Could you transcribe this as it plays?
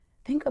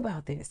Think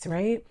about this,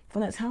 right?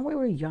 From the time we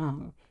were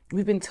young,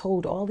 we've been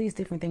told all these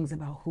different things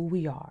about who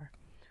we are,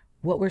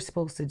 what we're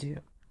supposed to do,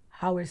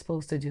 how we're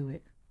supposed to do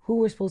it, who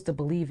we're supposed to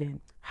believe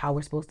in, how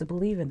we're supposed to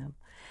believe in them.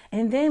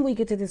 And then we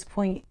get to this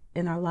point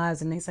in our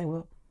lives and they say,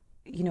 well,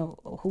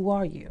 who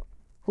are you?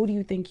 Who do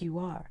you think you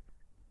are?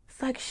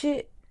 It's like,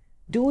 shit,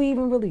 do we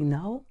even really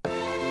know?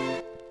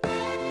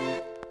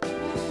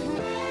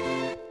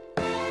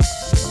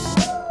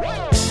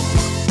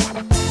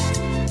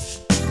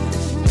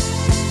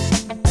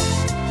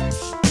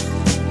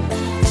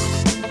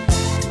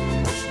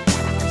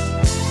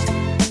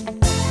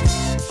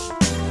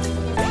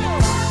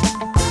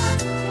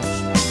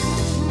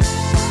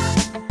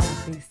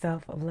 Happy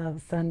Self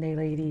Love Sunday,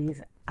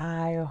 ladies.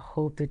 I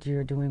hope that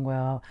you're doing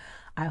well.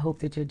 I hope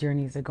that your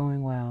journeys are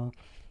going well.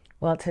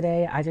 Well,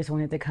 today I just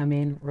wanted to come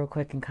in real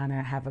quick and kind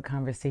of have a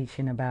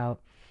conversation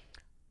about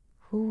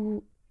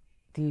who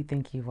do you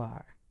think you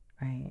are,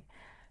 right?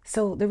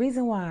 So, the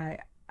reason why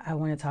I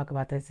want to talk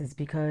about this is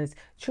because,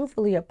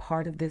 truthfully, a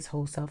part of this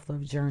whole self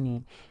love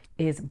journey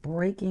is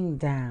breaking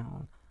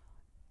down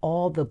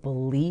all the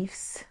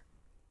beliefs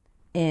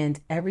and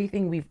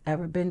everything we've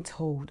ever been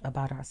told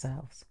about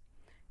ourselves.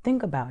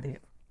 Think about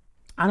it.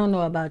 I don't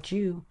know about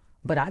you,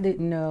 but I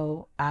didn't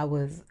know I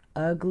was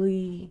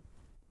ugly,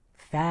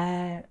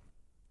 fat,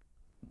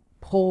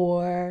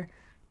 poor,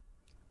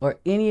 or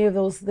any of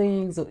those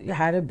things.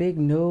 Had a big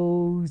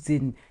nose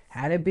and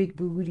had a big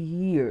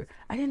booty, or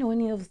I didn't know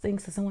any of those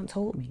things that someone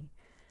told me.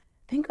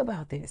 Think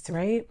about this,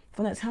 right?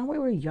 From the time we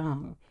were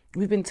young,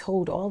 we've been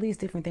told all these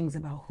different things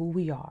about who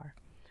we are,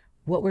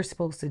 what we're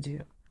supposed to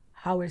do,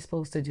 how we're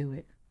supposed to do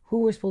it, who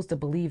we're supposed to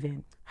believe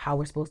in, how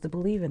we're supposed to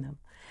believe in them.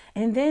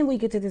 And then we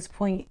get to this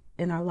point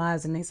in our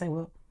lives and they say,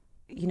 well,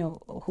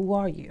 who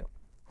are you?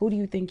 Who do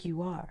you think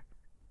you are?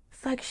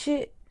 It's like,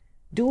 shit,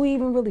 do we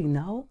even really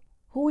know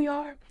who we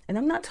are? And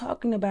I'm not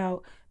talking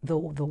about the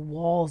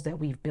walls that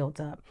we've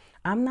built up.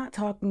 I'm not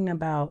talking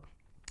about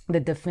the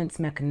defense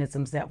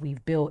mechanisms that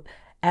we've built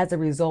as a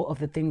result of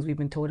the things we've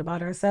been told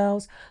about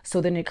ourselves.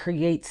 So then it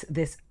creates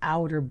this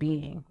outer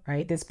being,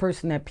 right? This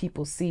person that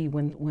people see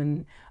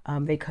when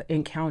they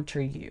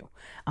encounter you,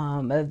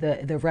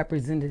 the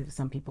representative.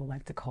 Some people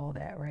like to call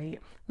that, right?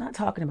 I'm not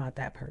talking about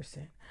that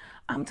person.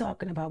 I'm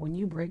talking about when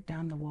you break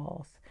down the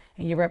walls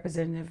and your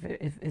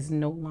representative is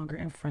no longer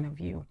in front of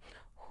you.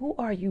 Who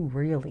are you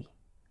really?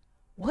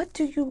 What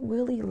do you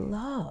really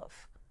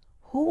love?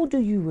 Who do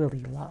you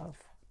really love?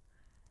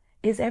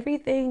 Is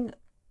everything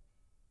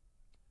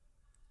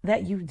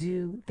that you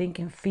do, think,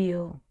 and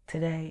feel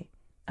today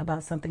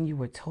about something you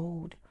were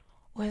told,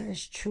 or is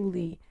it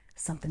truly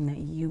something that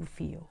you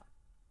feel?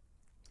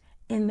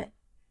 And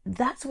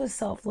that's what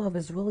self-love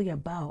is really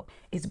about.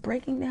 It's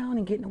breaking down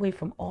and getting away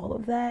from all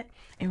of that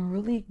and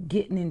really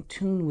getting in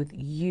tune with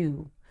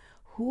you,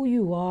 who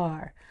you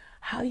are,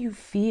 how you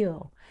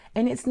feel.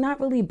 And it's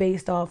not really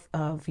based off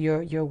of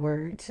your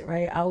words,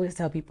 right? I always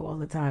tell people all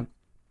the time,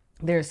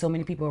 there are so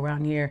many people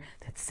around here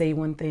that say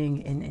one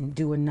thing and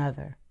do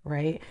another,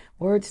 right?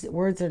 Words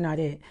are not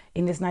it.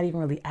 And it's not even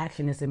really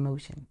action, it's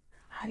emotion.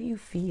 How do you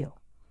feel?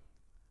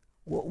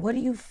 What do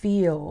you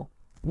feel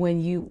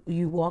when you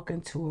walk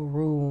into a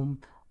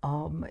room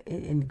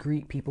and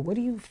greet people? What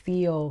do you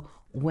feel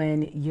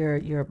when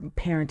you're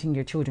parenting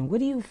your children? What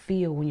do you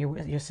feel when you're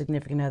with your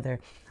significant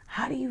other?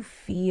 How do you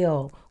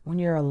feel when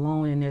you're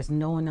alone and there's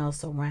no one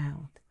else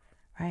around,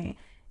 right?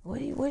 What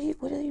do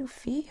you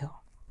feel?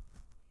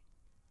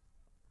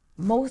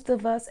 Most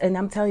of us, and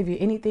I'm telling you,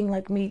 anything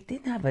like me,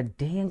 didn't have a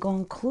dang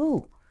on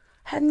clue.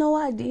 Had no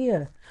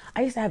idea.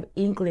 I used to have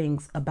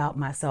inklings about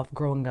myself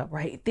growing up,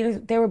 right?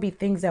 There would be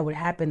things that would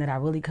happen that I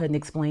really couldn't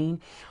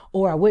explain,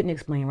 or I wouldn't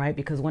explain, right?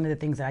 Because one of the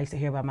things that I used to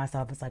hear about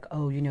myself is like,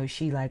 oh,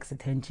 she likes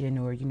attention,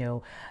 or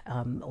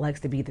likes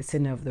to be the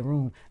center of the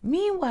room.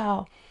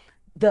 Meanwhile,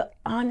 the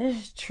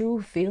honest,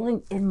 true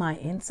feeling in my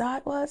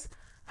inside was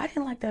I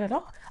didn't like that at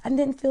all. I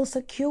didn't feel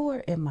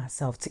secure in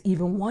myself to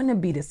even want to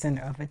be the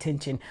center of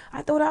attention.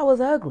 I thought I was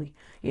ugly.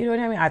 You know what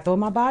I mean? I thought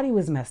my body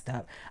was messed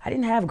up. I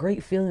didn't have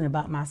great feeling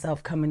about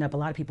myself coming up. A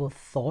lot of people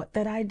thought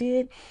that I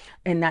did,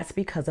 and that's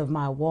because of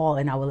my wall,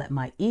 and I would let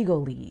my ego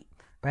lead.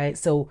 Right.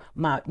 So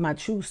my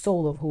true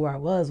soul of who I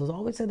was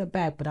always in the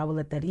back, but I would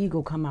let that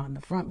ego come out in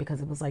the front because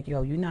it was like,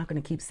 yo, you're not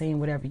going to keep saying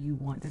whatever you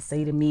want to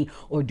say to me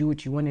or do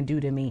what you want to do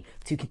to me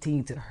to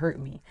continue to hurt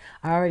me.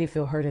 I already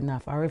feel hurt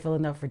enough. I already feel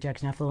enough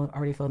rejection.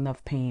 Already feel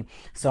enough pain.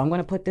 So I'm going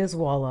to put this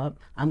wall up.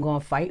 I'm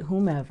going to fight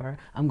whomever.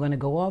 I'm going to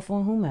go off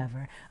on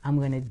whomever. I'm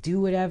going to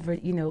do whatever,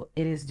 it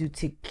is due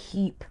to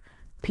keep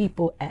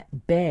people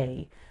at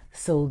bay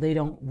so they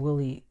don't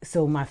really,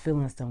 so my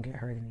feelings don't get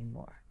hurt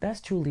anymore.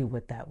 That's truly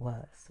what that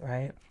was,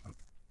 right?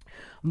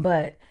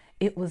 But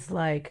it was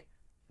like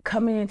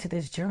coming into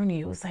this journey,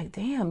 it was like,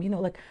 damn,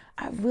 like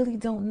I really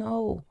don't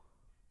know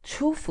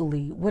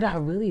truthfully what I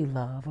really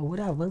love or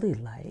what I really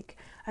like.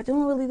 I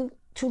don't really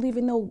truly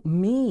even know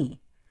me,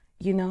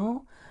 you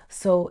know?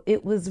 So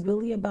it was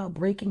really about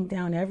breaking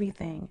down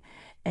everything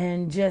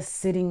and just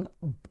sitting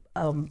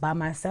by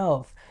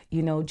myself,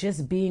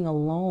 just being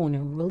alone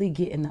and really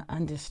getting to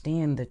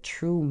understand the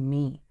true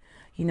me.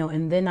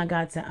 And then I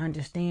got to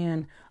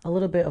understand a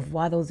little bit of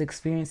why those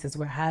experiences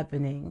were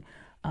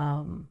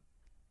um,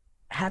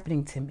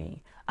 happening to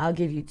me. I'll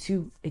give you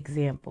two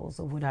examples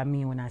of what I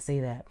mean when I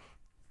say that.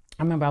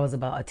 I remember I was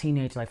about a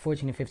teenager, like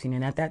 14 or 15,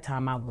 and at that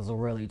time I was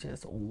really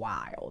just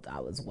wild. I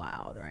was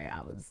wild, right?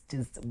 I was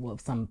just what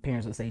some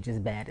parents would say,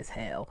 just bad as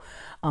hell.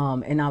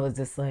 And I was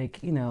just like,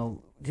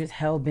 just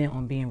hell bent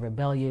on being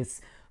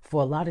rebellious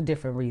for a lot of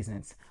different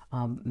reasons.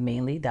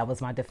 Mainly, that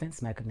was my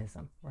defense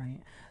mechanism,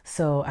 right?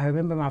 So I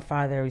remember my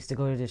father used to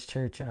go to this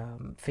church,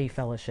 Faith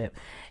Fellowship,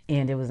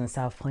 and it was in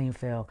South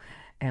Plainfield.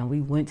 And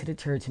we went to the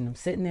church, and I'm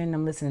sitting there and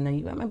I'm listening. And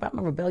you remember I'm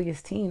a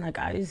rebellious teen. Like,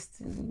 I just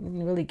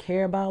didn't really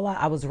care about a lot.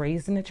 I was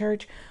raised in the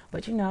church,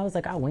 but I was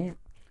like, I went.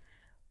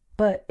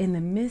 But in the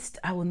midst,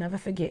 I will never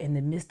forget, in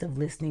the midst of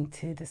listening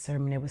to the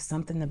sermon, there was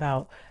something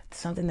about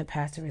something the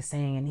pastor was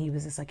saying. And he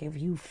was just like, if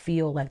you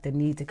feel like the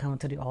need to come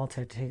to the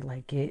altar to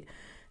like get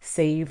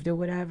saved or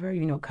whatever,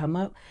 come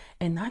up.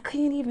 And I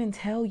can't even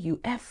tell you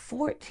at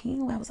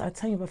 14, I was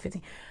telling you about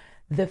 15,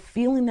 the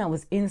feeling that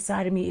was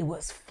inside of me, it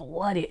was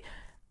flooded.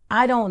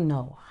 I don't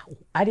know.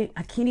 I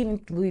can't even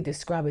really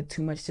describe it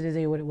too much to this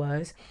day what it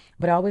was,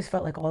 but I always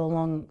felt like all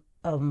along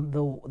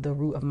the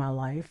route of my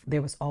life,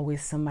 there was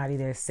always somebody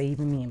there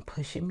saving me and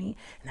pushing me,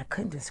 and I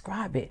couldn't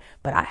describe it,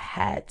 but I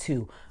had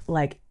to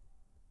like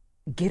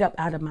get up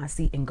out of my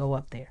seat and go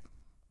up there.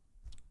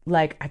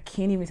 Like I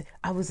can't even.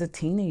 I was a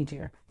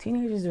teenager.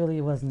 Teenagers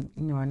really wasn't,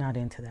 are not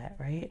into that,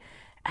 right?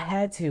 I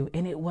had to,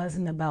 and it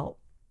wasn't about,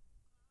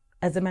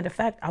 as a matter of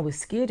fact, I was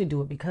scared to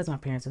do it because my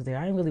parents was there.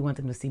 I didn't really want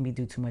them to see me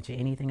do too much of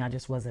anything. I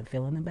just wasn't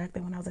feeling them back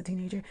then when I was a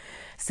teenager.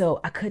 So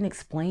I couldn't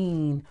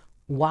explain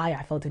why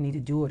I felt the need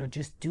to do it or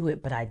just do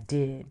it, but I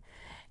did.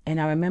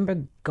 And I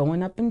remember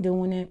going up and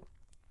doing it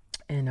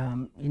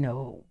and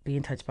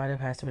being touched by the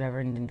pastor, whatever,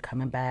 and then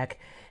coming back.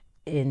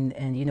 And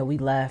we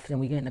left and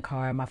we get in the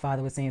car. My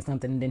father was saying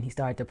something and then he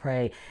started to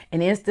pray.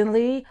 And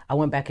instantly I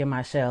went back in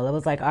my shell. It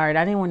was like, all right,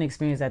 I didn't want to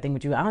experience that thing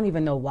with you. I don't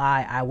even know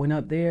why I went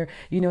up there.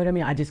 You know what I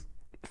mean? I just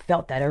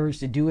felt that urge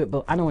to do it,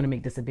 but I don't want to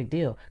make this a big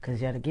deal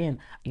because yet again,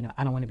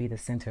 I don't want to be the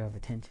center of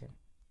attention,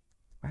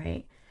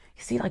 right?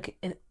 You see, like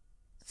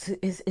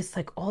it's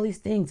like all these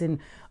things, and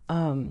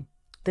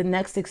the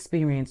next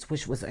experience,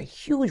 which was a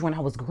huge one, I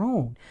was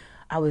grown.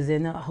 I was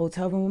in a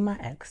hotel room with my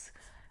ex,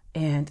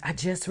 and I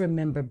just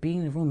remember being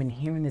in the room and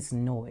hearing this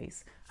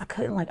noise. I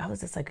couldn't I was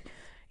just like,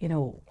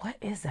 what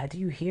is that? Do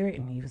you hear it?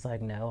 And he was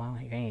like, no, I don't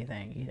hear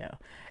anything.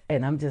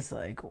 And I'm just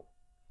like,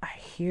 I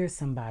hear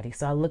somebody.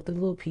 So I looked at the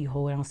little pee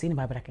hole. I don't see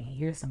anybody, but I can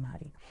hear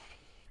somebody.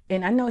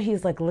 And I know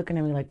he's like looking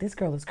at me like this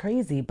girl is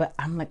crazy, but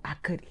I'm like, I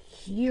could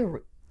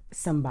hear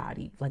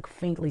somebody like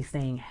faintly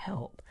saying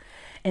help.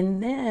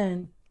 And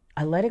then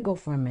I let it go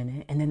for a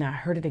minute and then I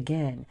heard it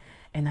again.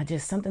 And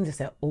something just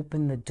said,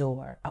 open the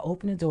door. I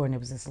opened the door and there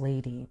was this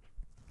lady.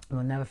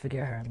 I'll never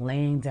forget her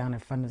laying down in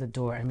front of the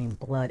door. I mean,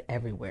 blood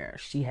everywhere.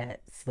 She had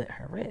slit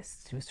her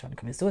wrist. She was trying to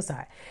commit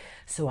suicide.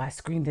 So I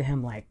screamed at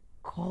him like,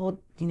 called,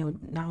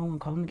 911,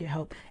 called him to get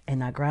help.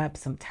 And I grabbed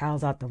some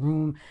towels out the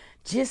room,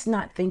 just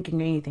not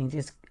thinking anything,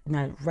 just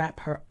not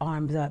wrap her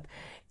arms up.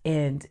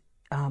 And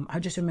I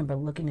just remember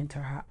looking into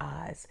her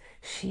eyes.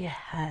 She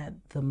had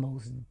the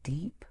most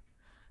deep,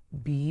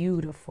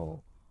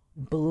 beautiful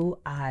blue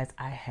eyes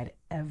I had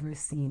ever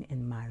seen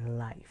in my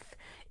life.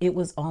 It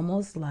was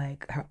almost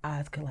like her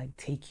eyes could like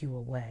take you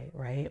away,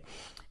 right?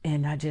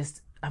 And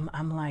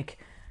I'm like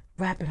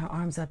wrapping her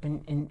arms up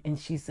and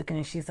she's looking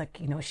and she's like,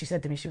 she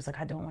said to me, she was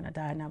like, I don't want to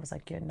die. And I was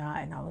like, you're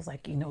not. And I was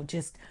like,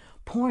 just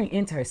pouring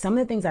into her. Some of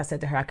the things I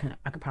said to her, I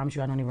could promise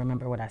you I don't even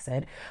remember what I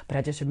said, but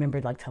I just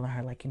remembered like telling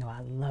her like,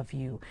 I love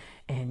you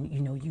and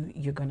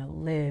you're gonna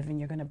live and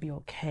you're gonna be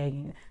okay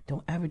and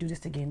don't ever do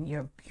this again.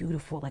 You're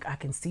beautiful. Like I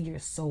can see your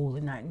soul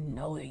and I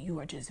know that you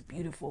are just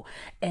beautiful.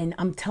 And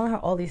I'm telling her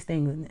all these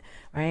things,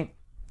 right?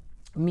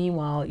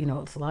 Meanwhile,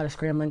 it's a lot of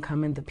scrambling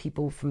coming. The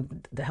people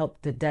from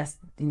the desk,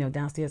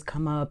 downstairs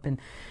come up and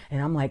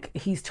I'm like,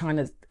 he's trying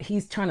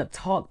to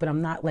talk, but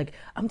I'm not like,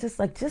 I'm just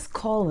like, just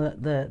call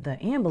the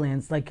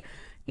ambulance. Like,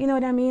 you know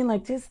what I mean?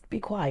 Like, just be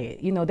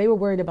quiet. They were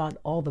worried about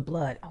all the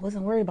blood. I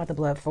wasn't worried about the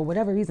blood for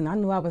whatever reason. I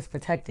knew I was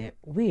protected.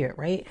 Weird,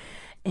 right?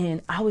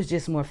 And I was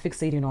just more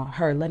fixated on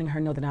her, letting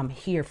her know that I'm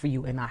here for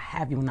you and I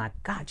have you and I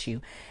got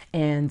you.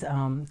 And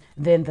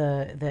then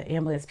the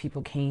ambulance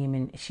people came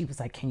and she was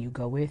like, can you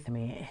go with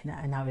me?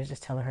 And I was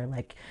just telling her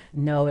like,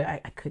 no,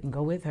 I couldn't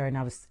go with her. And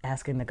I was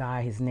asking the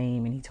guy his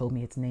name and he told me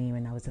his name.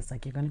 And I was just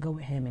like, you're going to go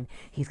with him and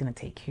he's going to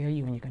take care of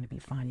you and you're going to be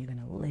fine. You're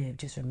going to live.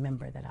 Just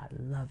remember that I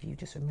love you.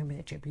 Just remember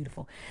that you're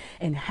beautiful.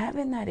 And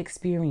having that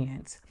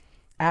experience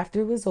after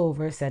it was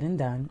over, said and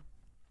done,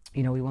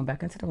 we went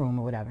back into the room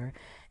or whatever.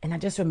 And I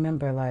just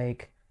remember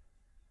like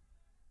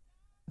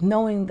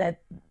knowing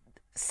that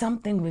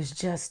something was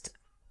just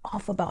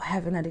off about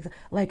having that.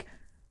 Like,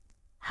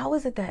 how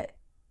is it that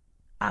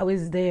I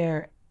was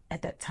there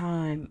at that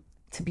time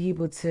to be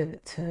able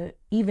to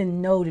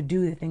even know to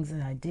do the things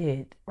that I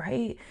did,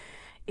 right?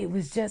 It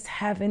was just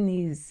having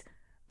these,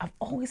 I've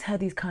always had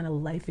these kind of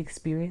life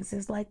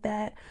experiences like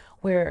that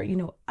where,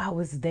 I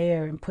was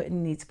there and put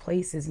in these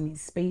places and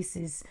these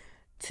spaces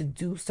to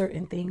do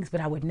certain things,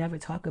 but I would never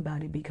talk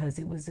about it because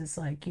it was just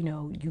like,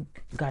 you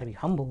got to be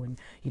humble, and,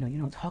 you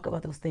don't talk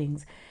about those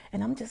things.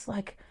 And I'm just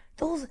like,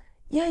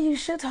 yeah, you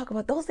should talk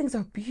about those things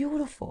are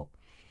beautiful.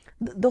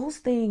 Those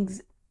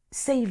things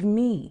save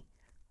me,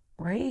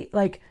 right?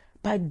 Like,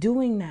 by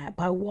doing that,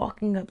 by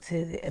walking up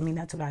to, I mean,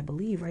 that's what I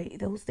believe, right?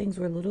 Those things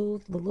were the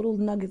little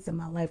nuggets in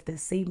my life that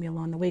saved me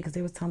along the way. Because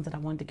there was times that I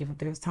wanted to give up.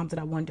 There was times that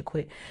I wanted to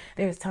quit.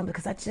 There was times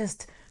because I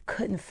just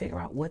couldn't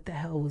figure out what the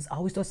hell was. I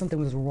always thought something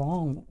was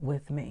wrong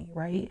with me,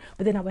 right?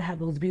 But then I would have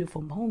those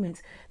beautiful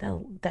moments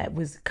that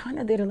was kind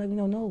of there to let me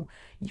know, no,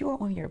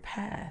 you're on your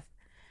path.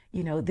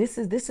 This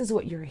is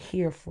what you're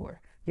here for.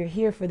 You're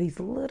here for these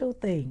little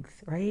things,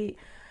 right?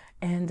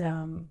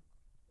 And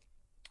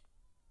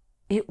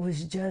it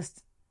was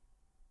just,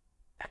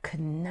 I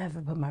could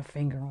never put my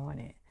finger on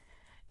it,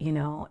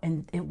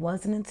 and it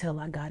wasn't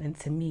until I got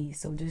into me.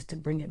 So just to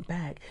bring it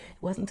back,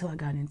 it wasn't until I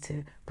got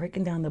into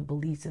breaking down the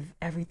beliefs of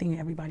everything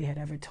everybody had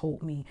ever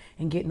told me,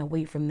 and getting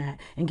away from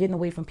that, and getting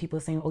away from people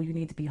saying, oh, you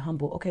need to be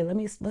humble. Okay,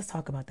 let's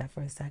talk about that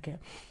for a second.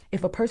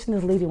 If a person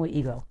is leading with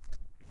ego,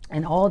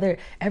 and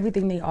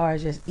everything they are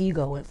is just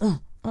ego and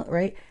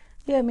right?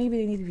 Yeah, maybe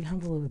they need to be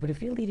humble a little bit. But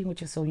if you're leading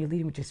with your soul, you're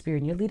leading with your spirit,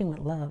 and you're leading with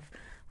love,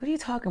 what are you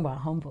talking about,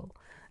 humble?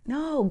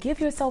 No, give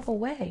yourself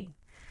away.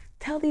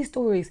 Tell these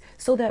stories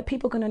so that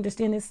people can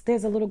understand this.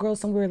 There's a little girl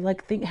somewhere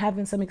like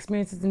having some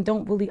experiences and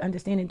don't really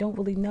understand and don't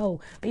really know.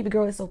 Baby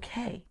girl, it's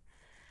okay.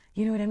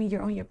 You know what I mean?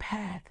 You're on your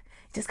path.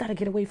 You just got to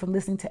get away from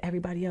listening to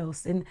everybody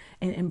else and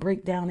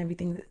break down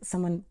everything that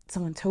someone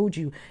told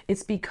you.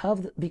 It's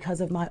because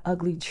of my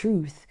ugly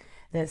truth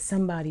that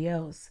somebody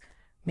else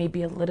may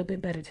be a little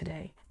bit better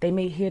today. They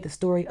may hear the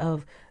story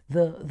of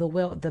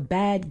the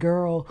bad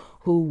girl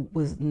who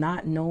was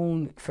not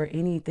known for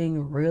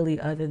anything really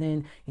other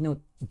than,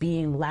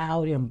 being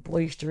loud and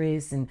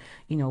boisterous, and,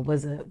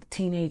 was a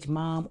teenage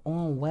mom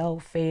on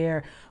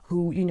welfare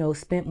who,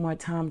 spent more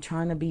time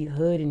trying to be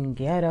hood and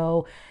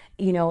ghetto,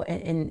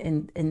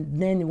 and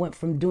then went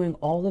from doing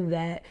all of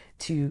that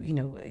to,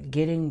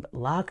 getting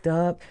locked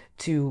up,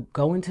 to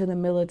going to the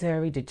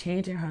military, to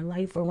changing her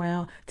life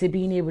around, to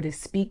being able to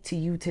speak to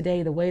you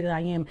today the way that I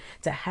am,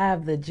 to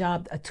have the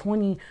job, a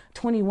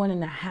 21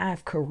 and a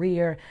half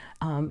career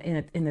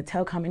in the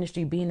telecom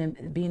industry,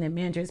 being a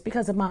manager. It's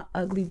because of my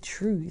ugly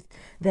truth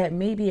that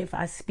maybe if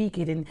I speak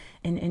it,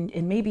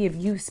 and maybe if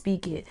you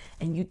speak it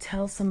and you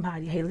tell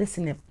somebody, hey,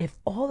 listen, if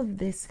all of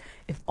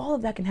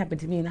that can happen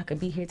to me and I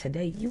could be here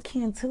today, you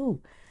can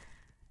too.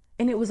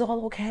 And it was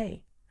all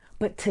okay.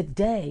 But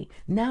today,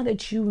 now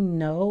that you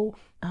know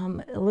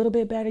a little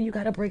bit better, you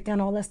got to break down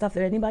all that stuff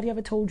that anybody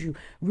ever told you.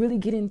 Really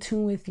get in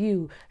tune with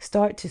you.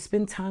 Start to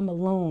spend time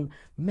alone.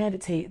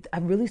 Meditate. I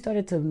really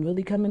started to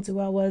really come into who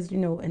I was,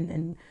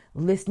 and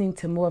listening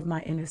to more of my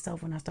inner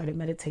self when I started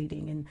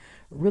meditating, and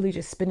really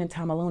just spending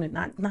time alone, and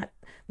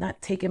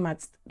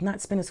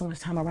not spending so much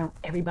time around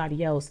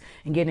everybody else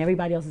and getting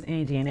everybody else's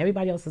energy and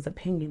everybody else's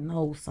opinion.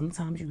 No,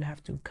 sometimes you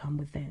have to come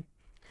within.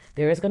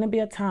 There is going to be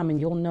a time,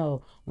 and you'll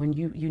know when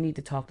you need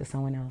to talk to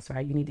someone else,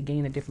 right? You need to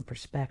gain a different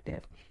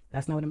perspective.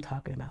 That's not what I'm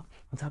talking about.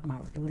 I'm talking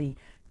about really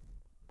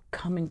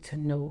coming to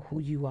know who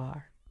you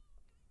are.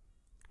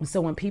 And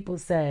so when people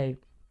say,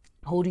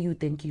 who do you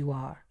think you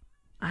are?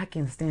 I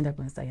can stand up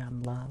and say,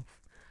 I'm love.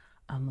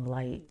 I'm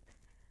light.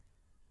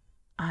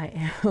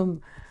 I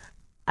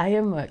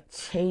am a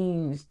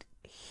changed,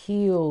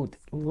 healed,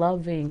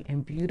 loving,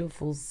 and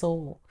beautiful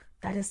soul.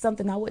 That is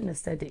something I wouldn't have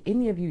said to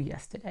any of you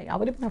yesterday. I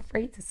would have been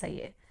afraid to say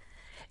it.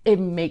 It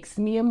makes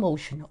me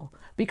emotional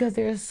because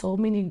there are so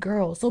many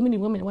girls, so many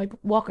women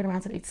walking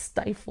around today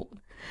stifled,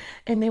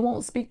 and they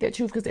won't speak their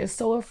truth because they're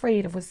so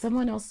afraid of what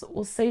someone else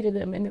will say to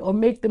them, or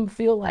make them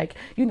feel like,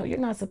 you're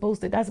not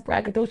supposed to. That's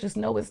braggadocious.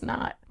 No, it's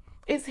not.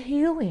 It's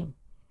healing.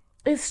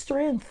 It's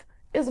strength.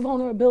 It's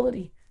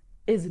vulnerability.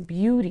 It's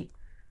beauty.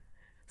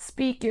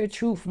 Speak your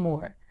truth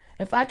more.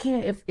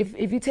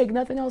 If you take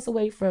nothing else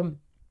away from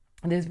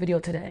this video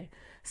today,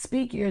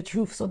 speak your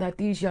truth so that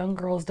these young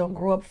girls don't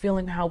grow up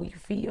feeling how we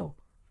feel.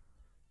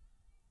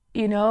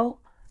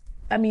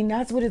 I mean,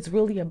 that's what it's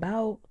really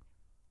about.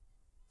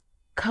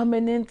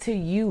 Coming into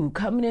you,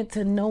 coming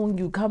into knowing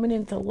you, coming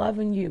into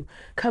loving you,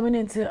 coming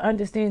into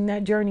understanding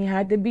that journey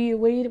had to be the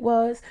way it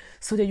was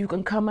so that you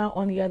can come out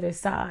on the other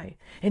side.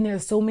 And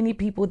there's so many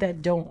people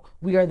that don't.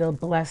 We are the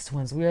blessed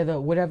ones. We are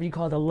the, whatever you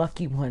call, the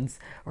lucky ones,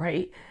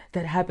 right?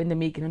 That happen to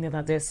make it on the other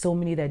side. There's so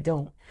many that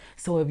don't.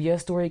 So if your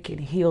story can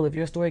heal, if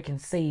your story can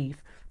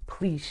save,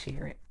 please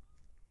share it.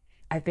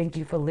 I thank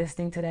you for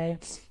listening today.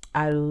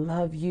 I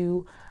love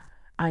you.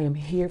 I am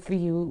here for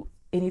you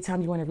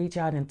anytime you want to reach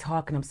out and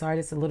talk. And I'm sorry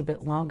it's a little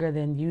bit longer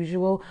than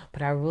usual,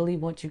 but I really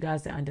want you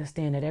guys to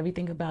understand that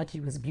everything about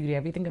you is beauty.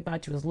 Everything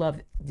about you is love,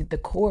 the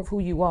core of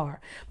who you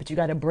are. But you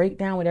got to break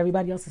down what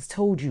everybody else has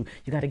told you.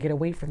 You got to get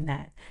away from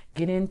that.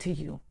 Get into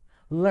you,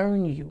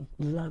 learn you,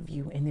 love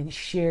you, and then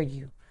share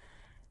you.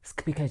 It's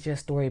because your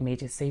story may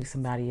just save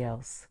somebody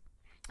else.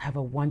 Have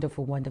a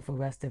wonderful, wonderful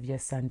rest of your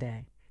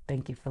Sunday.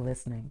 Thank you for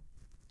listening.